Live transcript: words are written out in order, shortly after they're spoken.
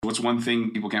what's one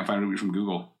thing people can't find out about you from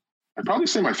Google? I'd probably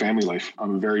say my family life.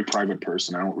 I'm a very private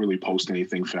person. I don't really post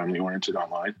anything family oriented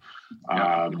online.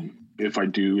 Yeah. If I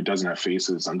do, it doesn't have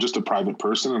faces. I'm just a private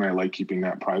person and I like keeping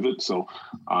that private. So,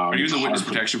 are you in the witness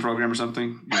protection program or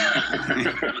something?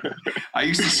 I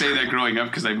used to say that growing up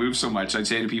because I moved so much. I'd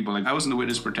say to people like, I was in the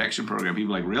witness protection program.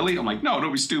 People are like, really? I'm like, no,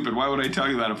 don't be stupid. Why would I tell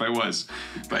you that if I was?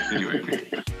 But anyway.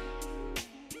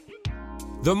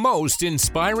 The most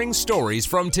inspiring stories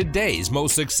from today's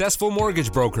most successful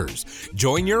mortgage brokers.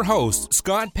 Join your host,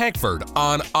 Scott Peckford,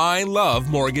 on I Love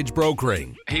Mortgage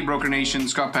Brokering. Hey, Broker Nation,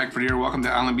 Scott Peckford here. Welcome to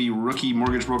ILMB Rookie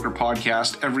Mortgage Broker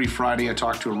Podcast. Every Friday, I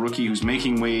talk to a rookie who's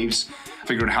making waves,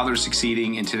 figure out how they're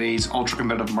succeeding in today's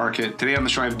ultra-competitive market. Today on the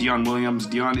show, I have Dion Williams.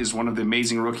 Dion is one of the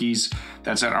amazing rookies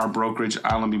that's at our brokerage,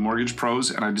 ILMB Mortgage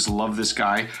Pros, and I just love this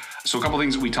guy. So a couple of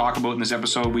things that we talk about in this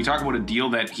episode. We talk about a deal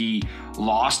that he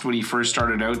lost when he first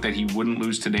started out that he wouldn't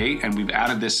lose today. And we've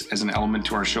added this as an element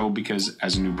to our show because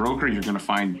as a new broker, you're going to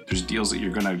find there's deals that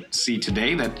you're going to see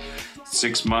today that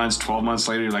 6 months, 12 months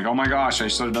later, you're like, oh my gosh, I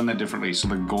should have done that differently. So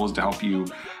the goal is to help you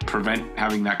prevent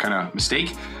having that kind of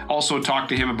mistake. Also talk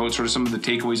to him about sort of some of the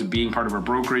takeaways of being part of our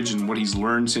brokerage and what he's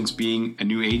learned since being a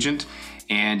new agent.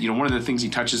 And, one of the things he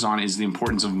touches on is the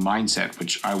importance of mindset,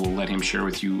 which I will let him share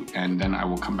with you, and then I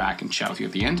will come back and chat with you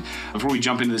at the end. Before we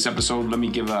jump into this episode, let me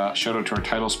give a shout out to our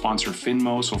title sponsor,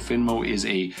 Finmo. So Finmo is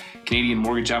a Canadian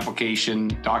mortgage application,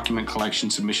 document collection,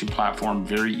 submission platform,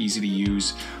 very easy to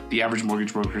use. The average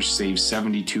mortgage broker saves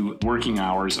 72 working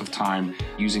hours of time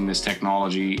using this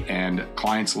technology, and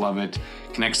clients love it.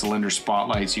 Connects to lender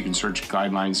spotlights. You can search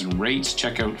guidelines and rates.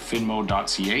 Check out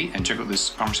finmo.ca and check out this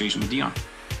conversation with Dion.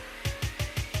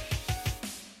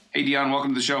 Hey, Dion,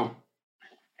 welcome to the show.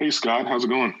 Hey, Scott. How's it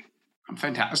going? I'm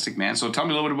fantastic, man. So tell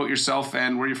me a little bit about yourself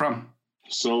and where you're from.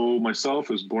 So myself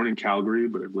was born in Calgary,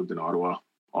 but I've lived in Ottawa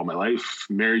all my life.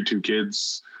 Married, 2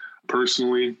 kids.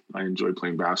 Personally, I enjoy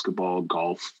playing basketball,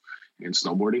 golf, and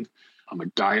snowboarding. I'm a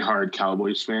diehard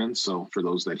Cowboys fan. So for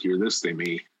those that hear this, they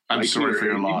may... I'm sorry for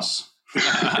your loss.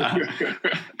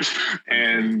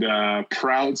 And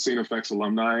proud St. FX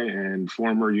alumni and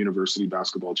former university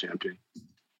basketball champion.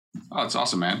 Oh, that's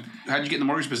awesome, man. How'd you get in the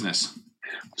mortgage business?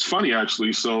 It's funny,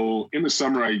 actually. So in the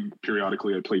summer, I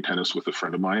played tennis with a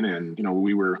friend of mine, and,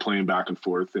 we were playing back and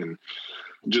forth, and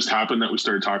it just happened that we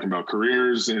started talking about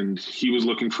careers, and he was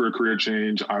looking for a career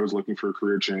change. I was looking for a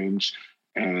career change.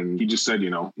 And he just said,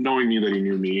 knowing me that he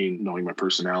knew me, knowing my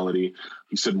personality,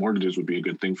 he said mortgages would be a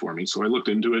good thing for me. So I looked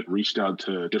into it, reached out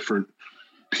to different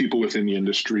people within the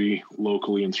industry,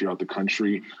 locally and throughout the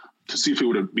country, to see if it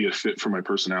would be a fit for my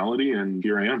personality. And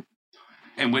here I am.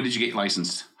 And when did you get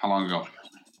licensed? How long ago?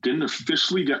 Didn't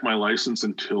officially get my license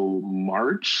until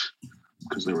March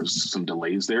because there was some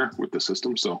delays there with the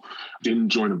system. So didn't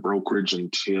join a brokerage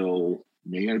until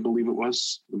May, I believe it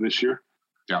was, this year.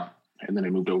 Yeah. And then I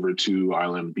moved over to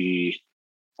ILMB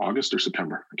August or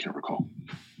September. I can't recall.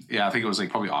 Yeah, I think it was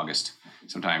probably August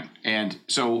sometime. And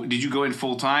so did you go in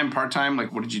full-time, part-time?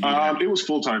 What did you do? It was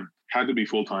full-time. Had to be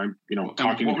full-time.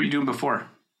 What were you doing before?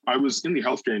 I was in the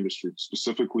healthcare industry,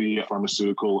 specifically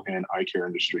pharmaceutical and eye care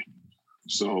industry.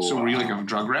 So were you a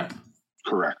drug rep?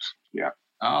 Correct. Yeah.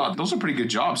 Oh, those are pretty good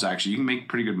jobs, actually. You can make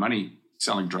pretty good money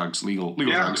selling drugs, legal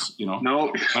drugs, No,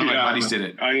 one of my buddies did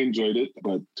it. I enjoyed it,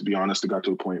 but to be honest, it got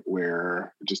to a point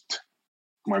where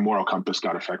my moral compass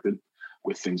got affected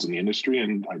with things in the industry,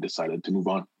 and I decided to move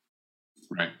on.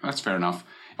 Right. That's fair enough.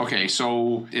 Okay.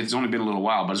 So it's only been a little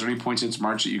while, but is there any point since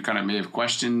March that you kind of may have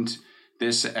questioned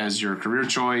this as your career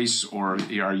choice, or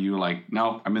are you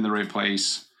no, I'm in the right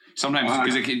place? Sometimes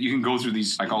because you can go through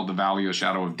these, I call it the valley of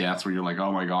shadow of death, where you're like,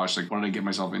 oh my gosh, what did I get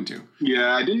myself into?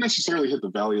 Yeah, I didn't necessarily hit the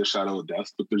valley of shadow of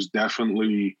death, but there's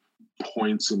definitely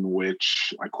points in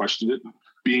which I questioned it.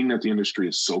 Being that the industry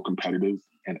is so competitive,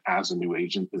 and as a new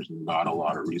agent, there's not a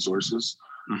lot of resources.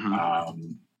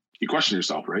 Mm-hmm. You question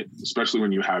yourself, right? Especially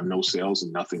when you have no sales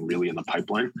and nothing really in the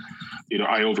pipeline.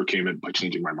 I overcame it by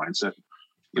changing my mindset,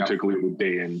 particularly with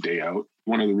day in, day out.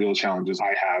 One of the real challenges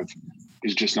I have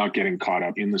is just not getting caught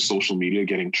up in the social media,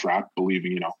 getting trapped,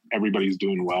 believing, everybody's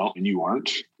doing well and you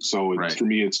aren't. So for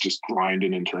me, it's just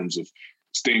grinding in terms of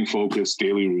staying focused,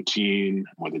 daily routine,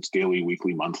 whether it's daily,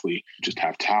 weekly, monthly, just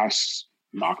have tasks,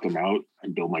 knock them out,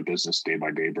 and build my business day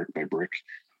by day, brick by brick.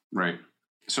 Right.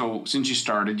 So since you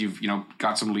started, you've,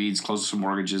 got some leads, closed some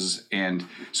mortgages. And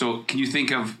so can you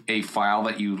think of a file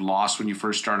that you lost when you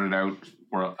first started out,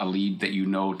 or a lead that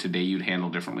today you'd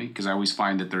handle differently? Because I always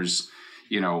find that there's,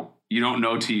 you don't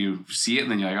know till you see it,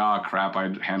 and then you're like, oh crap,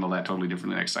 I'd handle that totally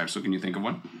differently next time. So can you think of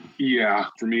one? Yeah,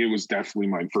 for me, it was definitely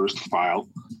my first file.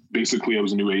 Basically, I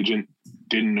was a new agent,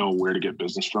 didn't know where to get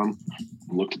business from.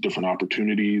 looked at different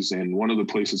opportunities. And one of the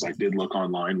places I did look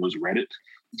online was Reddit,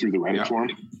 through the Reddit forum.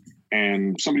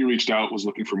 And somebody reached out, was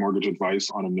looking for mortgage advice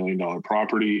on $1 million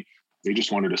property. They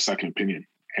just wanted a second opinion.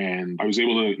 And I was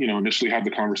able to, initially have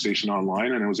the conversation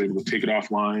online, and I was able to take it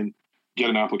offline, get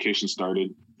an application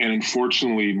started. And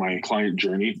unfortunately, my client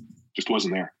journey just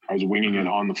wasn't there. I was winging it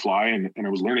on the fly, and I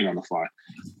was learning on the fly.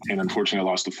 And unfortunately,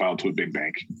 I lost the file to a big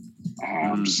bank.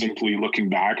 Simply looking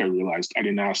back, I realized I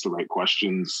didn't ask the right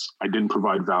questions. I didn't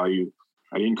provide value.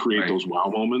 I didn't create those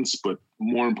wow moments, but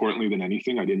more importantly than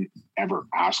anything, I didn't ever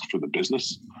ask for the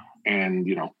business. And,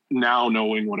 now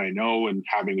knowing what I know and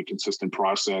having a consistent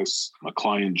process, a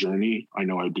client journey, I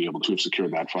know I'd be able to have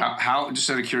secured that file. How, just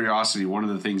out of curiosity, one of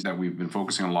the things that we've been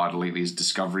focusing on a lot lately is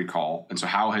discovery call. And so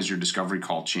how has your discovery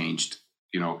call changed,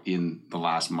 in the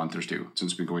last month or two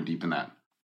since we've been going deep in that?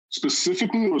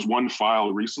 Specifically, there was one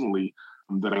file recently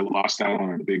that I lost out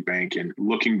on at a big bank. And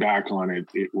looking back on it,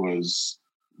 it was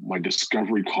my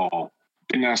discovery call.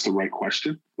 Didn't ask the right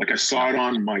question. Like I saw it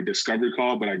on my discovery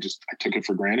call, but I took it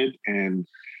for granted. And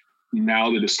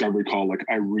now the discovery call, like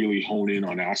I really hone in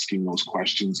on asking those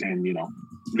questions and,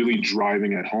 really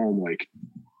driving it home. Like,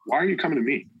 why are you coming to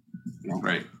me?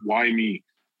 Why me?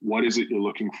 What is it you're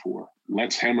looking for?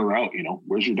 Let's hammer out,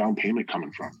 where's your down payment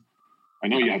coming from? I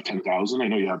know you have 10,000. I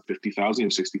know you have 50,000, you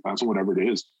have 60,000, whatever it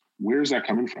is. Where is that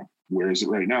coming from? Where is it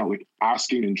right now? Like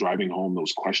asking and driving home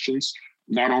those questions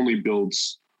not only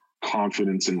builds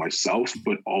confidence in myself,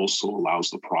 but also allows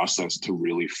the process to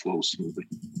really flow smoothly.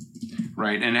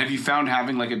 Right. And have you found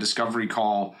having like a discovery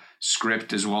call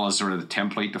script as well as sort of the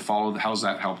template to follow? How's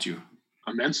that helped you?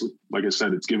 Immensely. Like I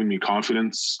said, it's given me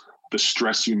confidence. The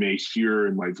stress you may hear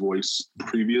in my voice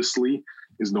previously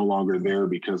is no longer there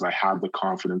because I have the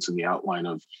confidence in the outline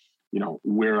of,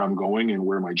 where I'm going and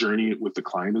where my journey with the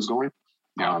client is going.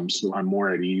 Yeah. So I'm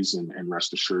more at ease and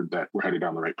rest assured that we're headed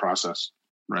down the right process.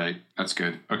 Right. That's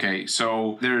good. Okay.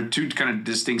 So there are two kind of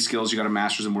distinct skills. You got a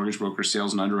master's in mortgage broker,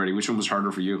 sales, and underwriting. Which one was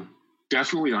harder for you?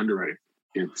 Definitely underwriting.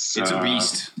 It's a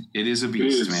beast. It is a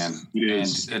beast, man.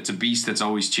 And it's a beast that's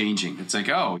always changing. It's like,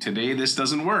 oh, today this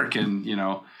doesn't work. And,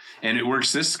 and it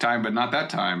works this time, but not that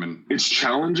time. And it's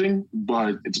challenging,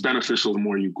 but it's beneficial the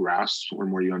more you grasp or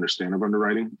more you understand of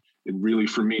underwriting. It really,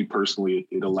 for me personally,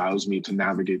 it allows me to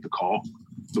navigate the call.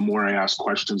 The more I ask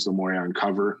questions, the more I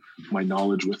uncover my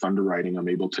knowledge with underwriting. I'm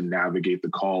able to navigate the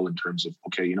call in terms of,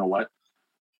 okay, you know what?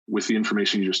 With the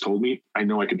information you just told me, I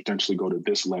know I could potentially go to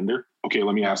this lender. Okay,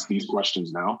 let me ask these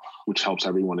questions now, which helps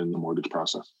everyone in the mortgage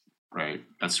process. Right.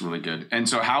 That's really good. And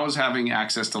so how is having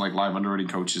access to like live underwriting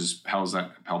coaches, how has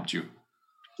that helped you?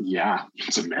 Yeah,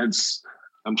 it's immense.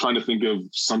 I'm trying to think of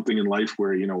something in life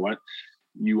where,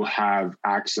 you have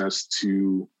access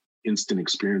to instant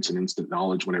experience and instant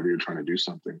knowledge whenever you're trying to do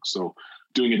something. So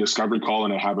doing a discovery call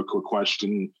and I have a quick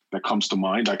question that comes to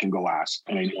mind, I can go ask.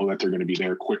 And I know that they're going to be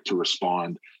there quick to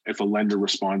respond. If a lender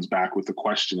responds back with a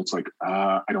question, it's like,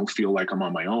 I don't feel like I'm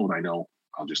on my own. I know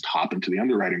I'll just hop into the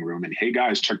underwriting room and, hey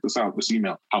guys, check this out, this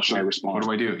email. How should I respond? What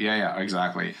do I do? Yeah,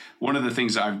 exactly. One of the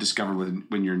things I've discovered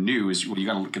when you're new is you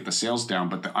got to get the sales down,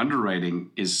 but the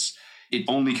underwriting it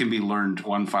only can be learned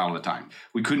one file at a time.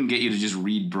 We couldn't get you to just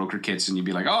read broker kits and you'd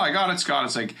be like, oh, I got it, Scott.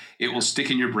 It's like, it will stick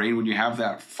in your brain when you have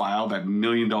that file, that $1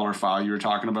 million file you were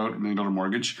talking about, $1 million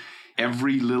mortgage.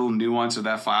 Every little nuance of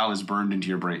that file is burned into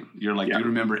your brain. You're like, you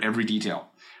remember every detail,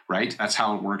 right? That's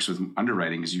how it works with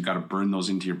underwriting is you got to burn those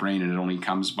into your brain. And it only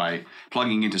comes by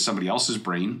plugging into somebody else's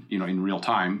brain, in real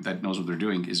time that knows what they're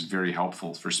doing is very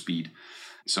helpful for speed.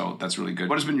 So that's really good.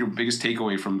 What has been your biggest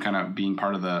takeaway from kind of being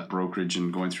part of the brokerage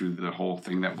and going through the whole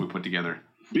thing that we put together?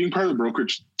 Being part of the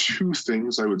brokerage, two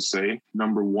things I would say.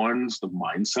 Number one is the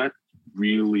mindset,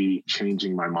 really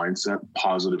changing my mindset,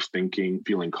 positive thinking,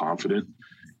 feeling confident.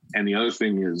 And the other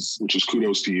thing is, which is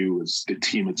kudos to you, is the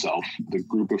team itself, the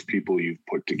group of people you've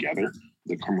put together.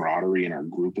 The camaraderie in our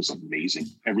group is amazing.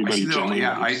 Everybody,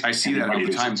 I see that all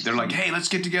the time. They're like, hey, let's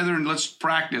get together and let's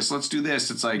practice. Let's do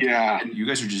this. It's like, and you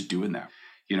guys are just doing that.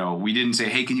 We didn't say,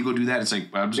 hey, can you go do that? It's like,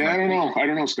 I don't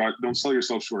know, Scott. Don't sell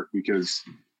yourself short because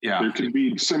there can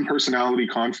be some personality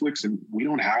conflicts and we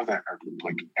don't have that in our group.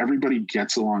 Like everybody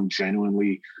gets along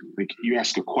genuinely. Like you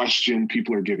ask a question,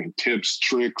 people are giving tips,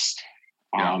 tricks,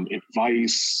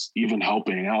 advice, even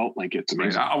helping out. Like it's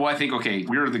amazing. Right. Well, I think,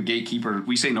 we're the gatekeeper.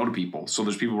 We say no to people. So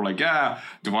there's people who are like,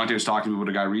 Devontae was talking to me with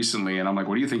a guy recently. And I'm like,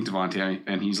 what do you think, Devontae?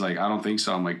 And he's like, I don't think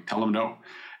so. I'm like, tell him no.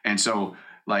 And so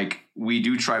we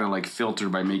do try to filter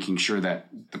by making sure that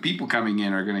the people coming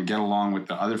in are going to get along with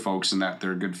the other folks and that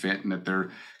they're a good fit and that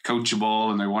they're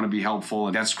coachable and they want to be helpful.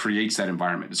 And that creates that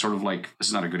environment. It's sort of like, this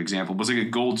is not a good example, but it's like a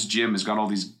Gold's Gym has got all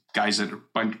these guys that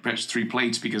bench 3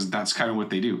 plates because that's kind of what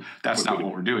they do. That's not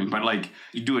what we're doing. But like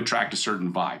you do attract a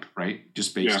certain vibe, right?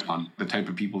 Just based on the type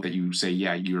of people that you say,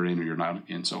 yeah, you're in or you're not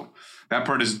in. So that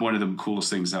part is one of the coolest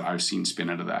things that I've seen spin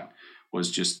out of that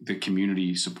was just the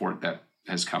community support that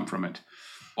has come from it.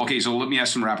 Okay, so let me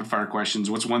ask some rapid fire questions.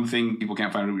 What's one thing people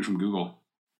can't find out from Google?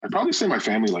 I'd probably say my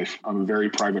family life. I'm a very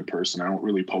private person. I don't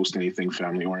really post anything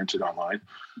family oriented online.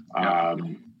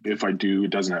 If I do,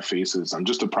 it doesn't have faces. I'm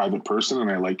just a private person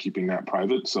and I like keeping that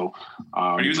private. So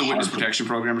are you in the witness protection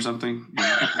program or something?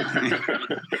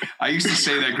 I used to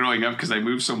say that growing up because I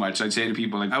moved so much. I'd say to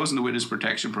people like, I was in the witness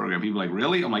protection program. People are like,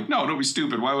 really? I'm like, no, don't be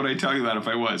stupid. Why would I tell you that if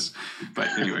I was? But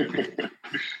anyway.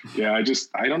 Yeah,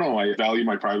 I don't know. I value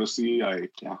my privacy. I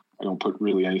don't put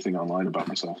really anything online about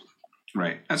myself.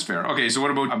 Right. That's fair. Okay. So what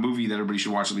about a movie that everybody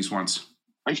should watch at least once?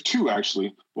 I have 2,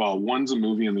 actually. Well, one's a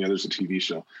movie and the other's a TV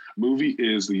show. Movie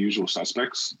is The Usual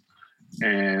Suspects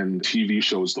and TV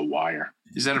show is The Wire.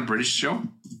 Is that a British show?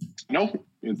 No,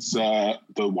 it's The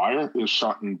Wire is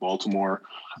shot in Baltimore.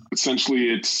 Essentially,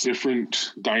 it's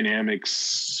different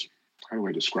dynamics. How do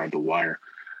I describe The Wire?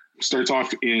 Starts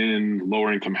off in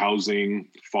lower income housing,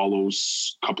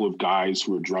 follows a couple of guys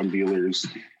who are drug dealers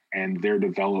and their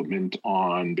development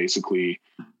on basically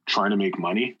trying to make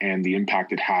money and the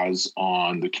impact it has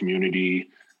on the community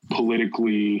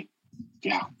politically.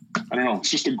 Yeah, I don't know.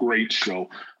 It's just a great show.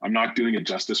 I'm not doing it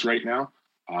justice right now.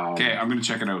 Okay, I'm going to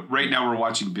check it out. Right now we're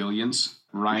watching Billions.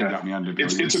 Ryan got me onto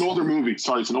Billions. It's an older movie.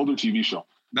 Sorry, it's an older TV show.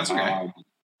 That's okay.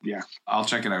 Yeah. I'll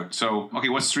check it out. So, okay,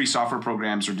 what's 3 software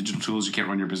programs or digital tools you can't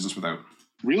run your business without?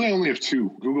 Really, I only have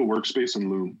 2, Google Workspace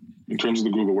and Loom. In terms of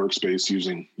the Google Workspace,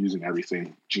 using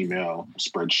everything, Gmail,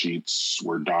 spreadsheets,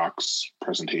 Word docs,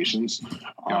 presentations,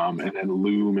 and then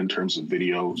Loom in terms of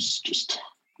videos, just,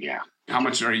 yeah. How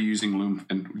much are you using Loom?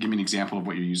 And give me an example of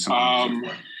what you're using.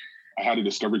 I had a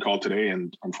discovery call today,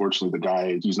 and unfortunately the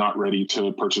guy, he's not ready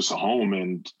to purchase a home.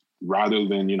 And rather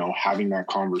than, having that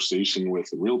conversation with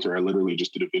the realtor, I literally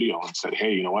just did a video and said,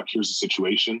 hey, you know what, here's the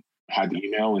situation. Had the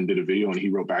email and did a video, and he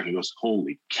wrote back and goes,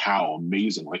 holy cow,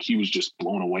 amazing. Like he was just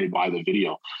blown away by the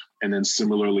video. And then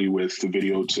similarly with the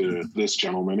video to this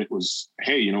gentleman, it was,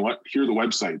 hey, you know what, here are the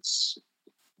websites,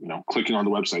 clicking on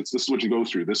the websites. This is what you go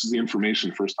through. This is the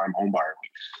information, first time home buyer.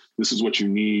 This is what you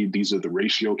need. These are the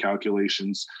ratio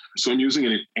calculations. So I'm using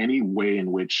it in any way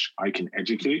in which I can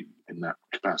educate in that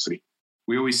capacity.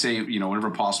 We always say,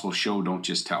 whenever possible, show, don't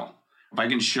just tell. If I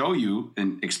can show you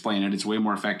and explain it, it's way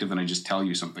more effective than I just tell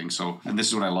you something. So, and this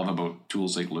is what I love about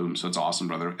tools like Loom. So it's awesome,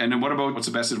 brother. And then what's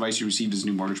the best advice you received as a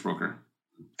new mortgage broker?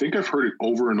 I think I've heard it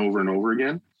over and over and over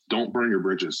again. Don't burn your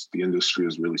bridges. The industry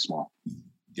is really small.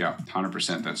 Yeah,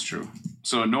 100%. That's true.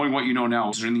 So knowing what you know now,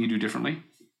 is there anything you do differently?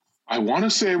 I want to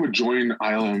say I would join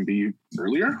ILMB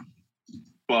earlier,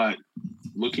 but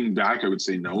looking back, I would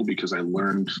say no, because I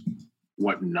learned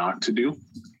what not to do.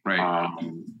 Right.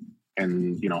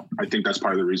 And, I think that's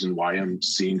part of the reason why I'm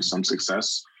seeing some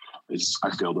success is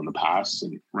I failed in the past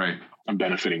and I'm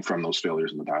benefiting from those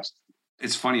failures in the past.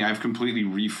 It's funny. I've completely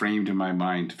reframed in my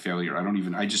mind failure.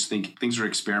 I just think things are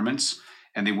experiments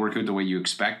and they work out the way you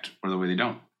expect or the way they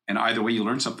don't. And either way you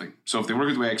learn something. So if they work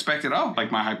out the way I expected,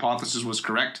 like my hypothesis was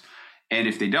correct. And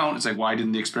if they don't, it's like, why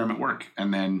didn't the experiment work?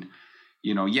 And then,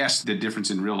 yes, the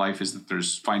difference in real life is that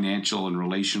there's financial and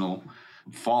relational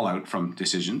fallout from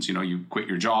decisions. You quit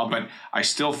your job, but I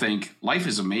still think life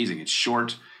is amazing. It's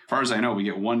short. As far as I know, we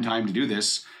get one time to do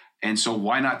this. And so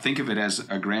why not think of it as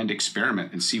a grand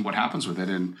experiment and see what happens with it?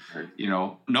 And,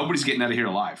 nobody's getting out of here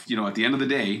alive. At the end of the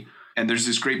day, and there's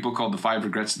this great book called The 5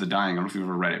 Regrets of the Dying. I don't know if you've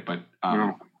ever read it, but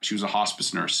she was a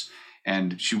hospice nurse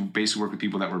and she basically worked with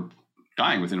people that were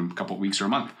dying within a couple of weeks or a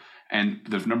month. And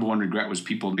the number one regret was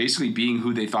people basically being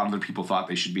who they thought other people thought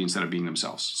they should be instead of being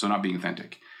themselves. So not being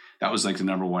authentic. That was like the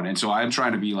number one. And so I'm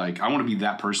trying to be like, I want to be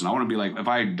that person. I want to be like, if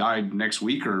I died next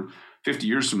week or 50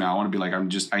 years from now, I want to be like,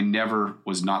 I never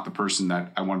was not the person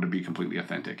that I wanted to be completely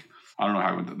authentic. I don't know how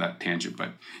I went to that tangent, but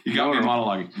you got me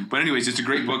monologuing. But anyways, it's a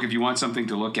great book if you want something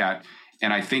to look at.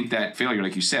 And I think that failure,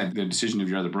 like you said, the decision of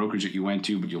your other brokerage that you went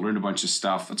to, but you learned a bunch of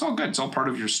stuff. It's all good. It's all part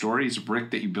of your story. It's a brick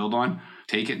that you build on,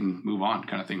 take it and move on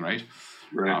kind of thing, right?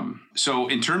 Right. So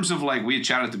in terms of we had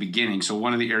chatted at the beginning. So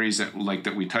one of the areas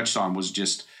that we touched on was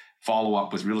just follow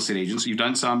up with real estate agents. You've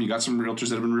done some, you got some realtors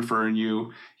that have been referring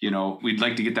you, we'd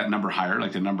like to get that number higher,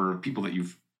 like the number of people that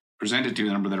you've presented to,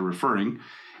 the number that are referring.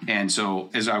 And so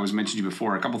as I was mentioning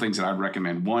before, a couple things that I'd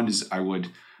recommend. One is I would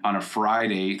on a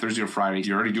Friday, Thursday or Friday,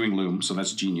 you're already doing Loom. So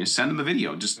that's genius. Send them a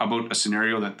video just about a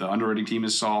scenario that the underwriting team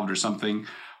has solved or something.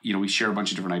 We share a bunch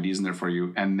of different ideas in there for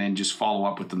you and then just follow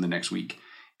up with them the next week.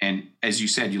 And as you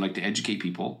said, you like to educate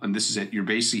people. And this is it. You're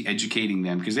basically educating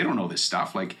them because they don't know this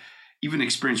stuff. Like even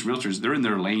experienced realtors, they're in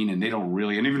their lane and they don't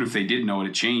really, and even if they did know it,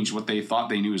 it changed. What they thought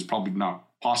they knew is probably not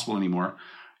possible anymore.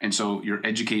 And so you're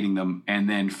educating them and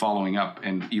then following up,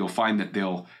 and you'll find that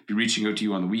they'll be reaching out to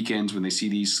you on the weekends when they see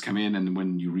these come in. And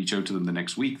when you reach out to them the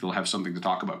next week, they'll have something to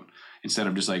talk about instead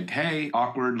of just like, hey,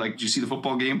 awkward. Like, did you see the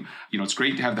football game? You know, it's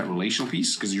great to have that relational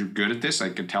piece because you're good at this. I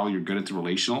could tell you're good at the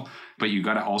relational, but you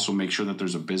got to also make sure that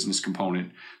there's a business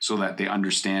component so that they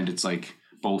understand it's like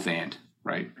both and,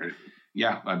 right?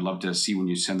 Yeah. I'd love to see when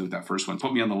you send out that first one,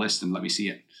 put me on the list and let me see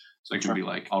it. So I can be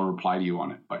like, I'll reply to you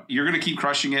on it. But you're going to keep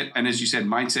crushing it. And as you said,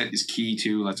 mindset is key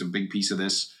too. That's a big piece of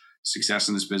this success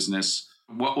in this business.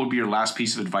 What would be your last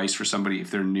piece of advice for somebody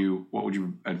if they're new? What would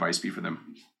your advice be for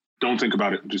them? Don't think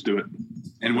about it. Just do it.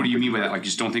 And what do you mean by that? Like,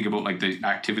 just don't think about like the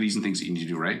activities and things that you need to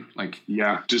do, right? Like,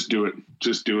 yeah, just do it.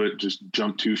 Just do it. Just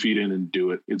jump 2 feet in and do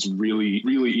it. It's really,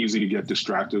 really easy to get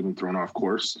distracted and thrown off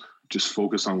course. Just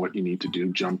focus on what you need to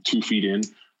do. Jump 2 feet in.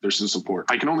 There's the support.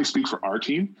 I can only speak for our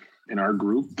team. In our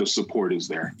group, the support is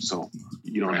there. So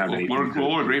you don't have any.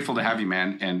 We're grateful to have you,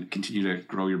 man, and continue to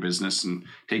grow your business and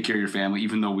take care of your family,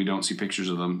 even though we don't see pictures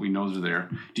of them. We know they're there.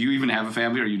 Do you even have a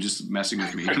family, or are you just messing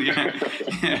with me?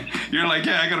 You're like,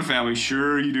 yeah, I got a family.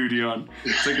 Sure you do, Dion.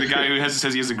 It's like the guy who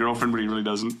says he has a girlfriend, but he really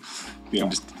doesn't.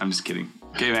 Yeah. I'm just kidding.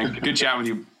 Okay, man. Good chat with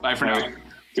you. Bye for now.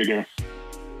 Take care.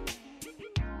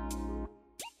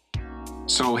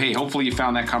 So, hey, hopefully you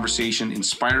found that conversation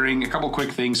inspiring. A couple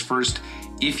quick things. First,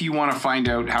 if you want to find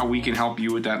out how we can help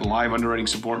you with that live underwriting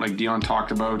support like Dion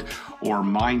talked about, or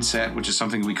mindset, which is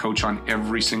something we coach on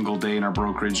every single day in our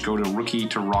brokerage, go to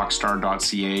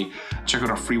rookietorockstar.ca. Check out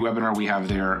our free webinar we have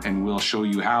there, and we'll show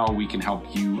you how we can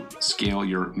help you scale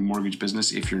your mortgage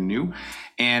business if you're new.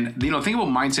 And, you know, think about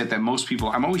mindset that most people,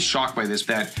 I'm always shocked by this,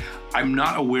 that I'm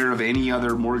not aware of any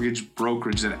other mortgage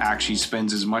brokerage that actually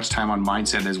spends as much time on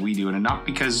mindset as we do. And not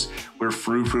because we're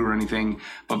frou-frou or anything,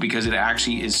 but because it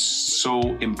actually is so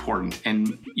important.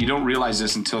 And you don't realize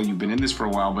this until you've been in this for a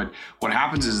while. But what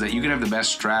happens is that you can have the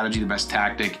best strategy, the best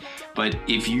tactic, but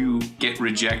if you get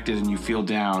rejected and you feel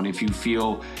down, if you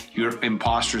feel your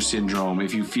imposter syndrome,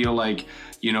 if you feel like,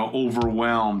 you know,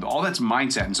 overwhelmed, all that's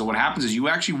mindset. And so what happens is you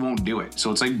actually won't do it.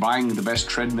 So it's like buying the best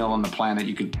treadmill on the planet.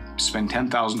 You could spend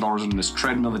 $10,000 on this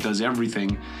treadmill that does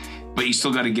everything, but you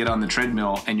still got to get on the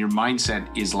treadmill, and your mindset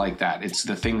is like that. It's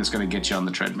the thing that's going to get you on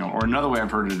the treadmill. Or another way I've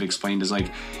heard it explained is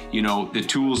like, you know, the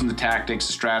tools and the tactics,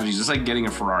 the strategies, it's like getting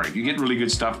a Ferrari. If you get really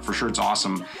good stuff, for sure it's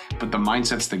awesome, but the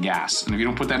mindset's the gas. And if you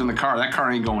don't put that in the car, that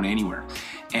car ain't going anywhere.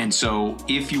 And so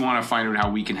if you want to find out how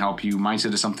we can help you,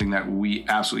 mindset is something that we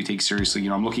absolutely take seriously. You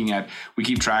know, I'm looking at, we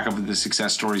keep track of the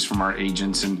success stories from our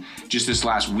agents. And just this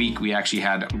last week, we talked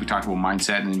about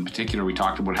mindset. And in particular, we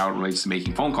talked about how it relates to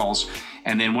making phone calls.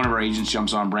 And then one of our agents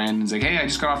jumps on, Brandon's like, hey, I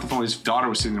just got off the phone. His daughter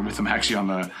was sitting there with him actually on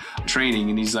the training.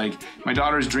 And he's like, my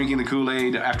daughter's drinking the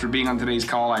Kool-Aid. After being on today's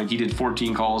call, he did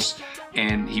 14 calls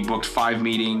and he booked 5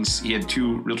 meetings. He had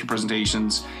 2 realtor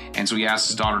presentations. And so he asked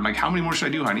his daughter, like, how many more should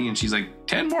I do, honey? And she's like,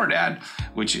 10 more, Dad,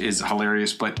 which is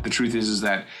hilarious. But the truth is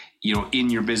that, you know, in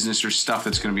your business, there's stuff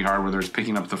that's going to be hard, whether it's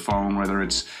picking up the phone, whether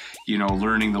it's, you know,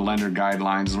 learning the lender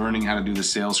guidelines, learning how to do the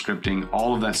sales scripting,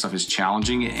 all of that stuff is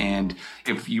challenging. And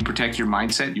if you protect your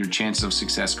mindset, your chances of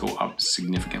success go up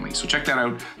significantly. So check that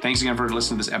out. Thanks again for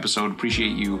listening to this episode.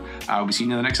 Appreciate you. I'll be seeing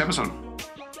you in the next episode.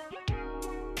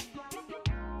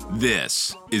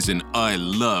 This is an I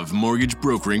Love Mortgage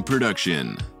Brokering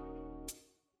production.